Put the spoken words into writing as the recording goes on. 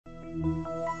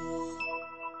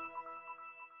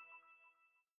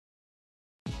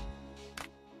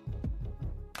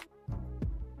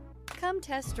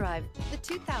Come test drive the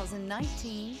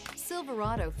 2019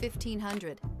 Silverado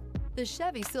 1500. The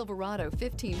Chevy Silverado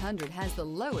 1500 has the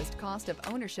lowest cost of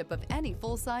ownership of any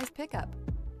full-size pickup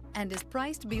and is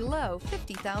priced below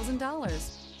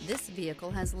 $50,000. This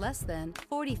vehicle has less than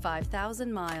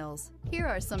 45,000 miles. Here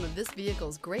are some of this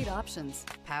vehicle's great options: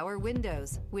 power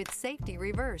windows with safety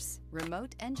reverse,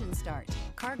 remote engine start,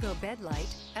 cargo bed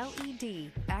light,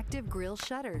 LED, active grille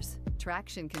shutters,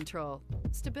 traction control,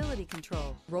 stability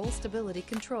control, roll stability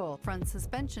control, front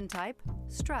suspension type,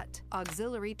 strut,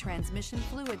 auxiliary transmission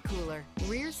fluid cooler,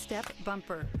 rear step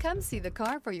bumper. Come see the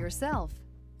car for yourself.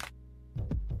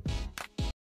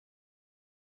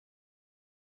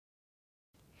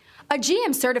 A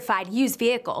GM-certified used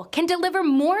vehicle can deliver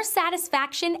more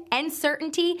satisfaction and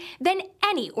certainty than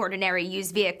any ordinary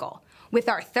used vehicle. With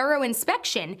our thorough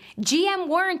inspection, GM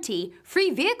warranty,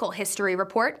 free vehicle history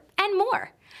report, and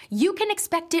more. You can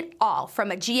expect it all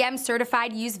from a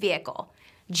GM-certified used vehicle.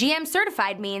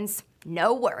 GM-certified means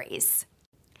no worries.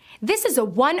 This is a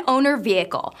one-owner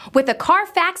vehicle with a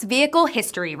Carfax Vehicle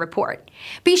History Report.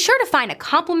 Be sure to find a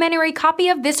complimentary copy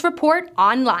of this report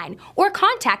online or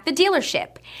contact the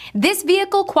dealership. This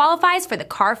vehicle qualifies for the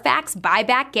Carfax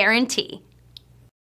Buyback Guarantee.